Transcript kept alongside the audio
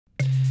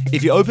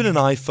If you open an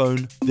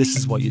iPhone, this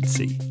is what you'd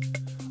see.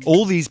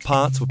 All these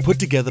parts were put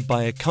together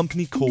by a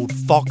company called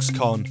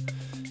Foxconn.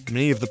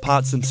 Many of the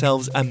parts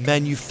themselves are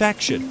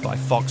manufactured by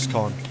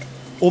Foxconn.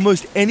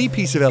 Almost any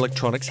piece of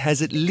electronics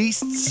has at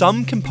least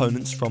some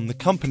components from the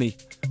company,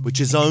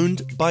 which is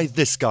owned by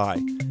this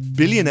guy,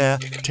 billionaire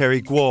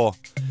Terry Guo.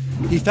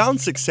 He found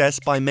success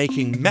by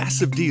making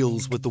massive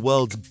deals with the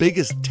world's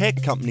biggest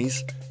tech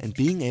companies and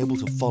being able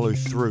to follow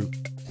through.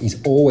 He's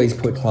always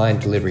put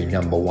client delivery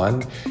number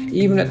one,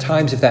 even at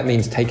times if that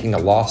means taking a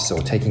loss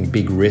or taking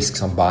big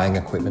risks on buying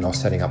equipment or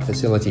setting up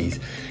facilities,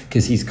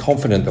 because he's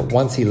confident that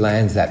once he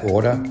lands that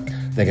order,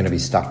 they're going to be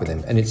stuck with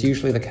him, and it's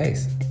usually the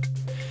case.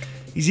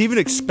 He's even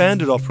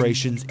expanded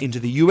operations into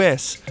the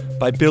US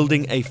by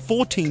building a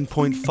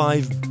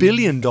 $14.5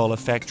 billion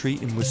factory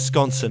in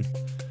Wisconsin.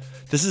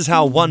 This is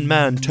how one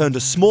man turned a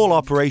small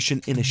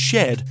operation in a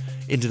shed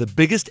into the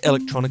biggest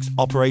electronics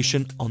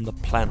operation on the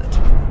planet.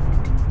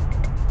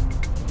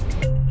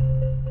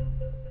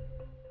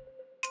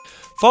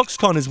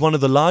 Foxconn is one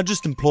of the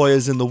largest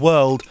employers in the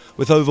world,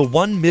 with over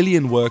 1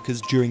 million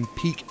workers during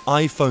peak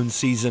iPhone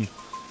season.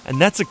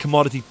 And that's a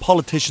commodity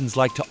politicians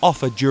like to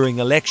offer during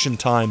election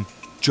time: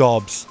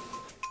 jobs.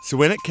 So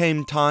when it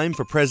came time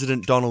for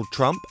President Donald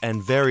Trump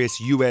and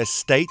various US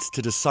states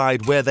to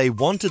decide where they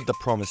wanted the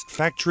promised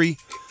factory,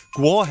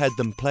 Guo had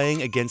them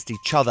playing against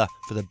each other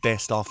for the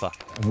best offer.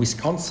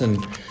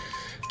 Wisconsin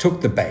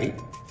took the bait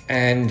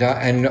and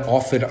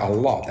offered a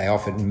lot. They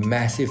offered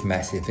massive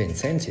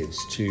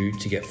incentives to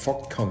get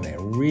Foxconn there.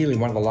 Really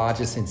one of the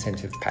largest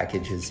incentive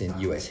packages in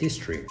US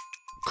history.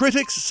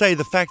 Critics say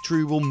the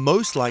factory will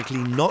most likely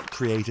not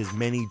create as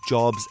many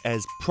jobs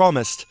as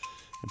promised,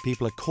 and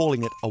people are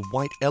calling it a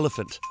white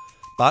elephant.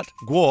 But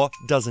Guo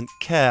doesn't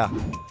care.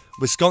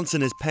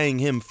 Wisconsin is paying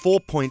him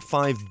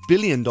 $4.5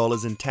 billion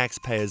in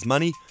taxpayers'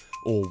 money,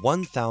 or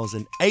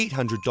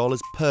 $1,800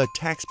 per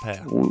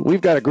taxpayer.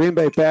 We've got a Green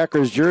Bay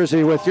Packers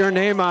jersey with your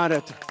name on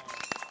it.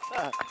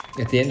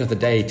 At the end of the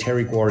day,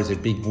 Terry Guo is a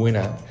big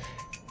winner,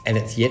 and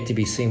it's yet to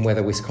be seen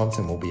whether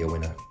Wisconsin will be a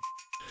winner.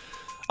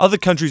 Other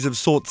countries have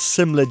sought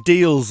similar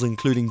deals,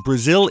 including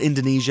Brazil,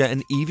 Indonesia,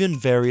 and even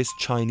various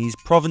Chinese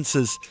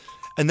provinces.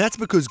 And that's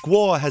because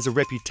Guo has a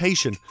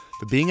reputation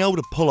for being able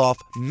to pull off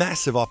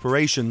massive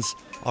operations,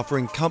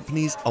 offering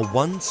companies a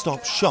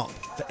one-stop shop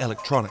for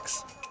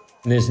electronics.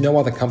 And there's no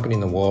other company in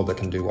the world that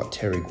can do what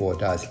Terry Guo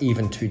does,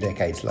 even 2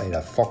 decades later.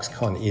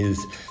 Foxconn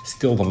is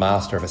still the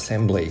master of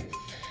assembly.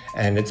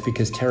 And it's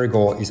because Terry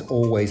Guo is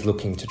always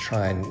looking to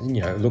try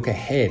and, look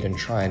ahead and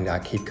try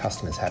and keep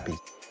customers happy.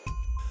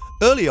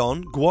 Early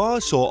on, Guo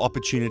saw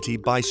opportunity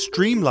by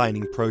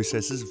streamlining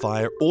processes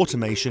via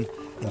automation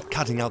and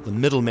cutting out the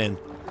middlemen.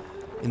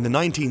 In the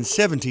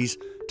 1970s,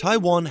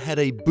 Taiwan had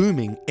a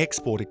booming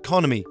export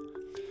economy.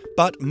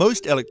 But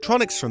most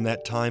electronics from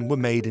that time were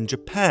made in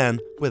Japan,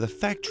 where the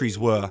factories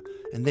were,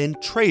 and then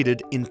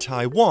traded in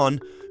Taiwan,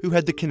 who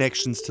had the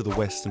connections to the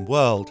Western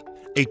world.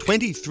 A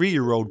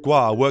 23-year-old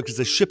Guo worked as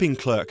a shipping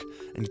clerk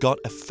and got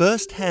a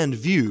first-hand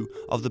view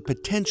of the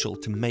potential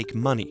to make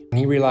money. And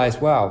he realized,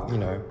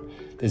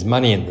 there's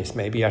money in this.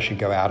 Maybe I should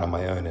go out on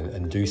my own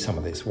and do some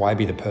of this. Why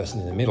be the person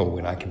in the middle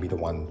when I can be the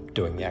one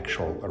doing the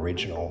actual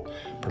original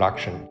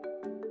production?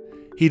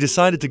 He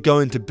decided to go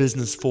into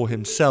business for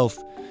himself.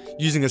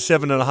 Using a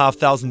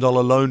 $7,500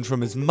 loan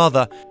from his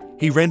mother,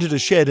 he rented a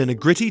shed in a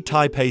gritty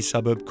Taipei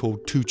suburb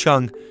called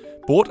Tucheng,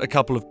 bought a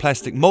couple of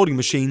plastic molding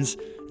machines,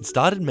 and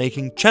started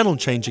making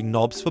channel-changing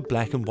knobs for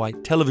black and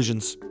white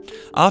televisions.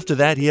 After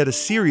that, he had a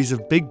series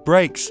of big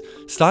breaks,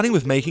 starting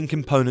with making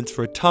components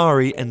for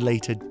Atari and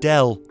later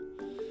Dell.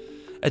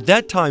 At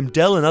that time,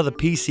 Dell and other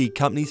PC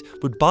companies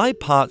would buy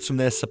parts from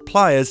their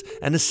suppliers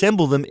and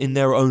assemble them in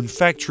their own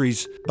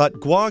factories. But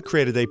Guo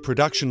created a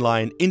production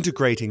line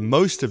integrating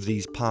most of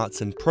these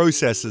parts and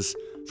processes,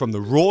 from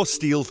the raw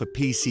steel for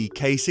PC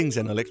casings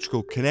and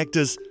electrical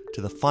connectors to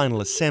the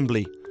final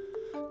assembly.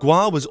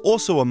 Guo was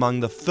also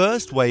among the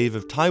first wave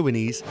of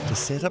Taiwanese to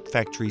set up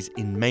factories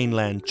in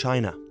mainland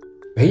China.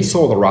 He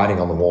saw the writing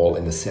on the wall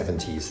in the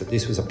 70s that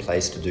this was a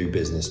place to do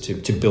business,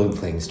 to build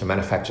things, to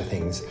manufacture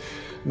things.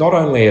 Not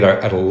only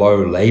at a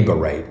low labour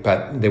rate,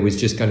 but there was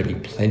just going to be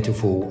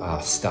plentiful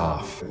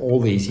staff. All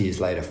these years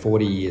later,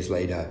 40 years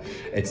later,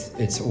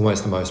 it's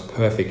almost the most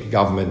perfect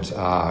government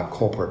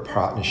corporate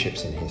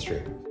partnerships in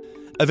history.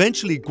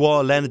 Eventually,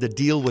 Guo landed a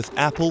deal with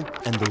Apple,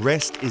 and the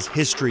rest is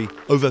history.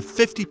 Over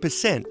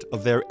 50%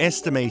 of their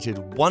estimated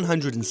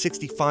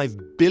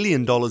 $165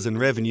 billion in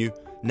revenue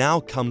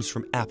now comes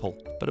from Apple.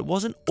 But it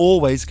wasn't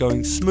always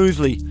going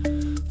smoothly.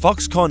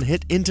 Foxconn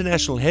hit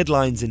international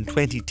headlines in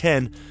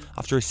 2010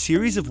 after a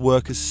series of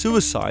workers'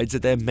 suicides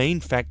at their main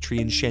factory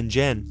in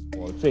Shenzhen.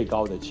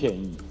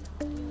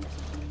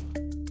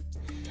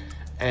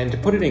 And to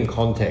put it in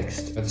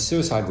context, the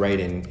suicide rate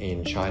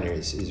in China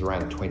is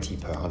around 20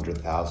 per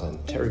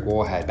 100,000. Terry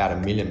Guo had about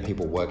 1 million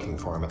people working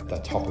for him at the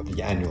top of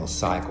the annual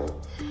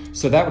cycle.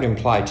 So that would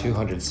imply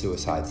 200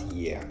 suicides a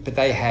year. But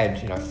they had,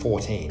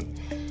 14.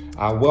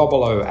 Well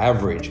below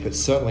average, but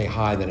certainly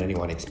higher than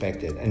anyone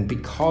expected. And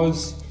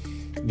because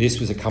This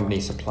was a company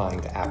supplying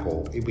to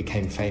Apple. It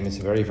became famous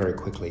very, very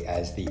quickly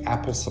as the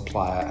Apple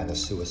supplier and the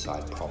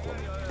suicide problem.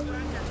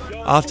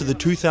 After the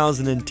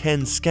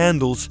 2010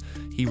 scandals,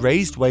 he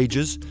raised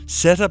wages,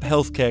 set up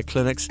healthcare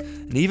clinics,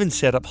 and even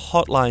set up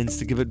hotlines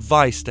to give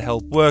advice to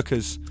help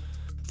workers.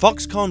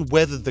 Foxconn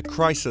weathered the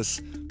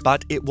crisis,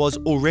 but it was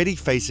already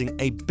facing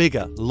a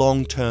bigger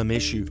long-term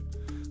issue.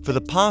 For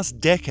the past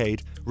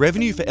decade,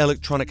 revenue for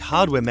electronic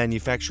hardware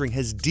manufacturing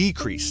has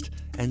decreased,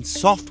 and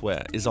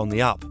software is on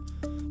the up.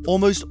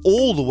 Almost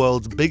all the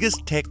world's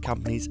biggest tech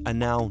companies are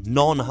now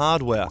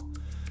non-hardware.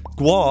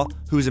 Guo,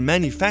 who is a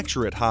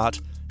manufacturer at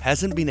heart,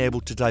 hasn't been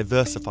able to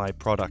diversify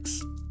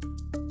products.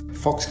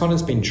 Foxconn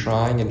has been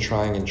trying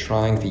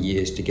for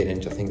years to get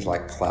into things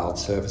like cloud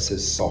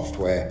services,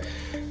 software,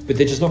 but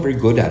they're just not very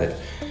good at it.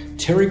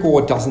 Terry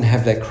Guo doesn't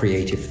have that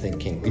creative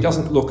thinking. He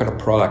doesn't look at a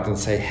product and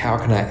say, how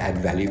can I add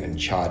value and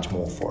charge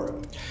more for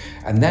it?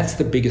 And that's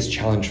the biggest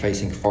challenge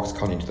facing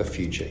Foxconn into the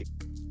future.